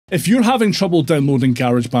If you're having trouble downloading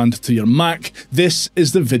GarageBand to your Mac, this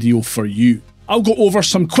is the video for you. I'll go over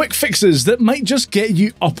some quick fixes that might just get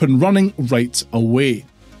you up and running right away,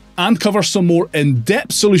 and cover some more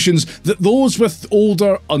in-depth solutions that those with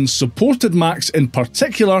older, unsupported Macs in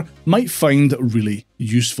particular might find really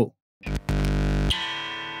useful.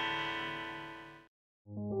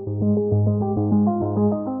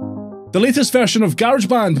 The latest version of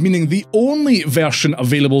GarageBand, meaning the only version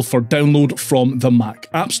available for download from the Mac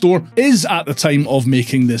App Store, is at the time of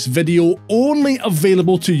making this video only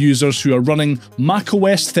available to users who are running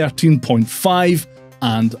macOS 13.5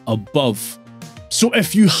 and above. So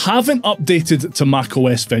if you haven't updated to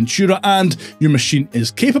macOS Ventura and your machine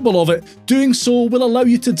is capable of it, doing so will allow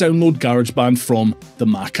you to download GarageBand from the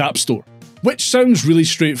Mac App Store. Which sounds really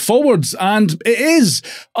straightforward, and it is,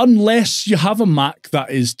 unless you have a Mac that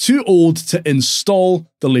is too old to install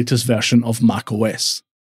the latest version of macOS.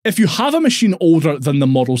 If you have a machine older than the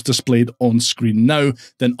models displayed on screen now,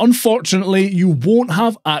 then unfortunately you won't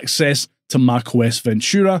have access to macOS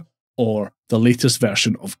Ventura or the latest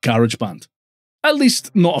version of GarageBand. At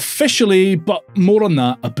least not officially, but more on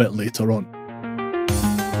that a bit later on.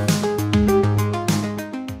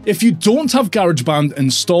 If you don't have GarageBand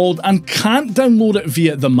installed and can't download it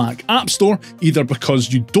via the Mac App Store, either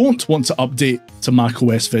because you don't want to update to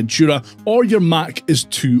macOS Ventura or your Mac is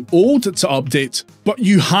too old to update, but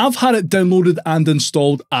you have had it downloaded and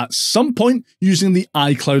installed at some point using the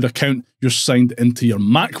iCloud account you're signed into your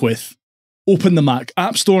Mac with, open the Mac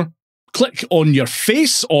App Store, click on your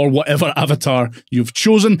face or whatever avatar you've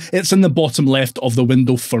chosen. It's in the bottom left of the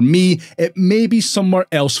window for me. It may be somewhere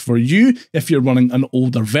else for you if you're running an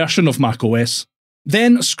older version of macOS.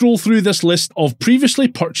 Then scroll through this list of previously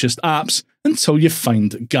purchased apps until you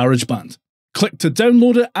find GarageBand. Click to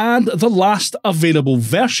download it, and the last available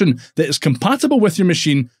version that is compatible with your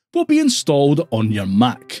machine will be installed on your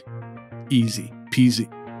Mac. Easy peasy.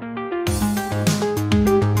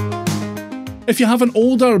 If you have an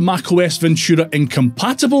older macOS Ventura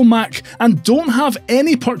incompatible Mac and don't have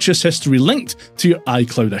any purchase history linked to your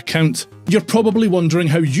iCloud account, you're probably wondering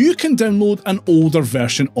how you can download an older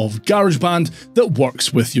version of GarageBand that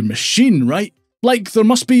works with your machine, right? Like, there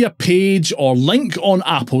must be a page or link on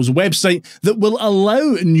Apple's website that will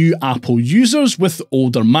allow new Apple users with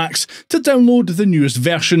older Macs to download the newest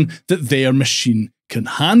version that their machine can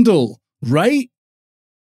handle, right?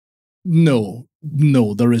 No,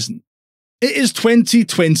 there isn't. It is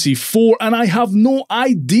 2024 and I have no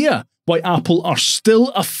idea why Apple are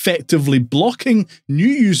still effectively blocking new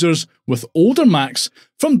users with older Macs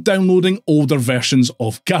from downloading older versions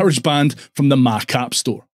of GarageBand from the Mac App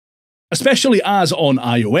Store. Especially as on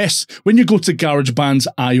iOS, when you go to GarageBand's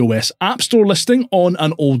iOS App Store listing on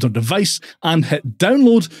an older device and hit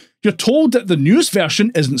download, you're told that the newest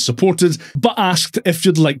version isn't supported, but asked if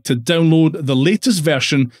you'd like to download the latest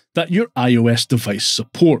version that your iOS device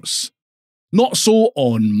supports. Not so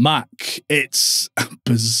on Mac. It's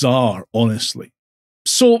bizarre, honestly.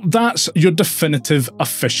 So that's your definitive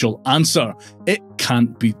official answer. It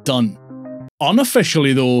can't be done.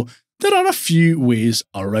 Unofficially though, there are a few ways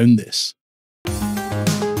around this.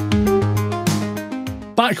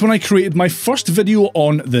 Back when I created my first video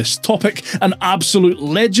on this topic, an absolute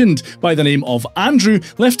legend by the name of Andrew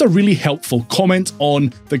left a really helpful comment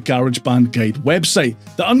on the GarageBand Guide website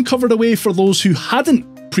that uncovered a way for those who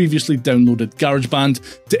hadn't previously downloaded GarageBand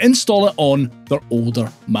to install it on their older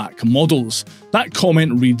Mac models. That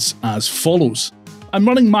comment reads as follows: I'm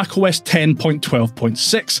running macOS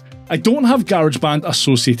 10.12.6. I don't have GarageBand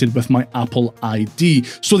associated with my Apple ID,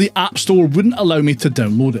 so the App Store wouldn't allow me to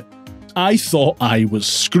download it. I thought I was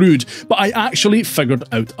screwed, but I actually figured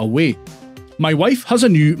out a way. My wife has a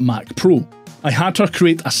new Mac Pro. I had her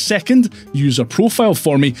create a second user profile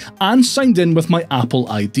for me and signed in with my Apple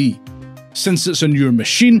ID. Since it's a newer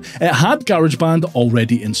machine, it had GarageBand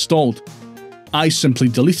already installed. I simply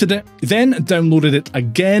deleted it, then downloaded it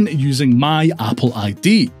again using my Apple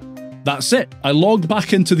ID. That's it. I logged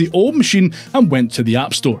back into the old machine and went to the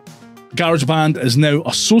App Store. GarageBand is now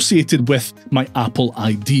associated with my Apple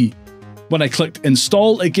ID. When I clicked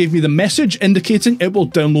install, it gave me the message indicating it will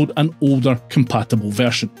download an older compatible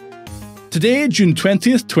version. Today, June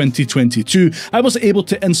 20th, 2022, I was able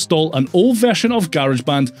to install an old version of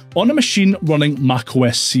GarageBand on a machine running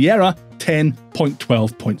macOS Sierra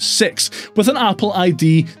 10.12.6 with an Apple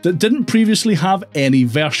ID that didn't previously have any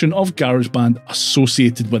version of GarageBand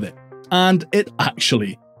associated with it. And it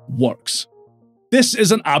actually works. This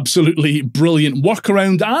is an absolutely brilliant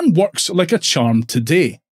workaround and works like a charm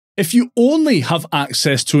today. If you only have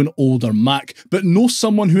access to an older Mac, but know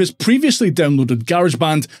someone who has previously downloaded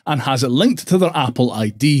GarageBand and has it linked to their Apple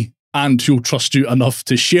ID, and who'll trust you enough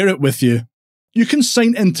to share it with you. You can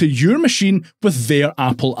sign into your machine with their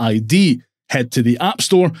Apple ID, head to the App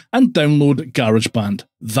Store and download GarageBand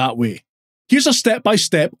that way. Here's a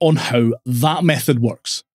step-by-step on how that method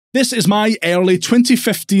works. This is my early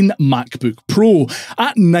 2015 MacBook Pro.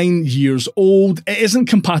 At 9 years old, it isn't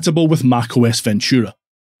compatible with macOS Ventura.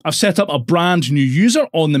 I've set up a brand new user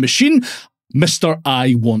on the machine, Mr.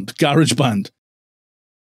 I Want GarageBand.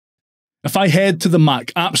 If I head to the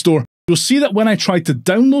Mac App Store, you'll see that when I tried to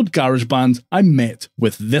download GarageBand, I'm met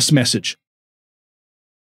with this message.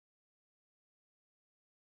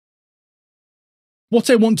 What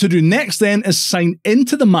I want to do next then is sign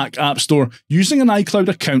into the Mac App Store using an iCloud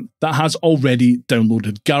account that has already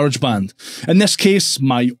downloaded GarageBand. In this case,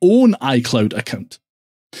 my own iCloud account.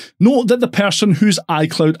 Note that the person whose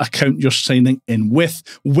iCloud account you're signing in with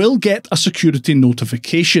will get a security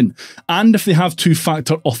notification, and if they have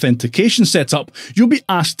two-factor authentication set up, you'll be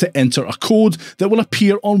asked to enter a code that will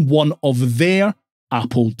appear on one of their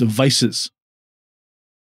Apple devices.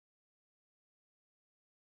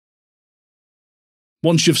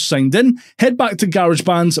 Once you've signed in, head back to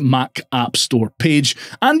GarageBand's Mac App Store page,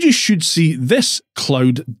 and you should see this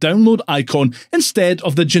cloud download icon instead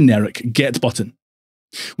of the generic Get button.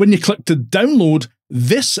 When you click to download,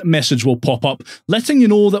 this message will pop up, letting you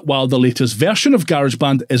know that while the latest version of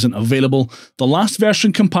GarageBand isn't available, the last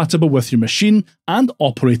version compatible with your machine and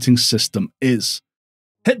operating system is.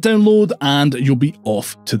 Hit download and you'll be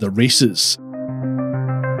off to the races.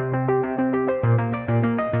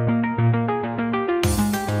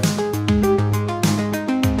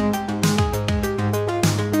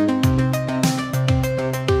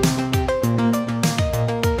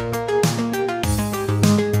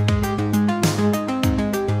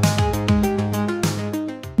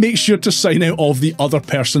 Make sure to sign out of the other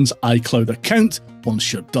person's iCloud account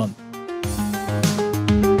once you're done.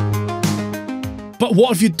 But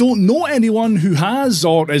what if you don't know anyone who has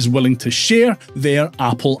or is willing to share their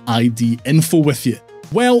Apple ID info with you?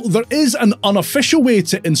 Well, there is an unofficial way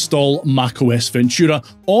to install macOS Ventura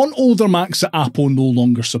on older Macs that Apple no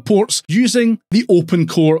longer supports using the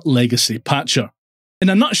OpenCore Legacy Patcher. In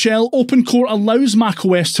a nutshell, OpenCore allows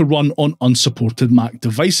macOS to run on unsupported Mac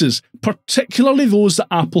devices, particularly those that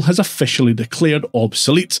Apple has officially declared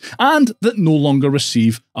obsolete and that no longer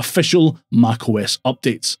receive official macOS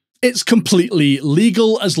updates. It's completely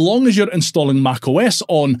legal as long as you're installing macOS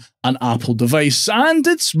on an Apple device, and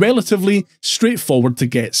it's relatively straightforward to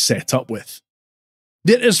get set up with.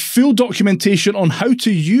 There is full documentation on how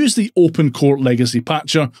to use the OpenCore Legacy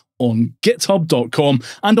Patcher on github.com,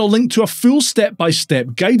 and I'll link to a full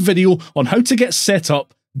step-by-step guide video on how to get set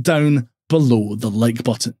up down below the like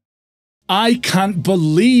button. I can't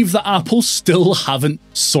believe that Apple still haven't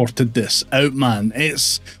sorted this out, man.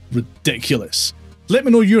 It's ridiculous. Let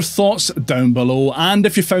me know your thoughts down below, and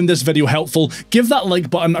if you found this video helpful, give that like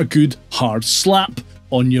button a good hard slap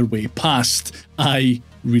on your way past. I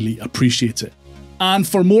really appreciate it. And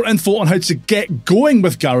for more info on how to get going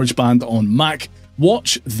with GarageBand on Mac,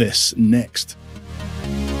 watch this next.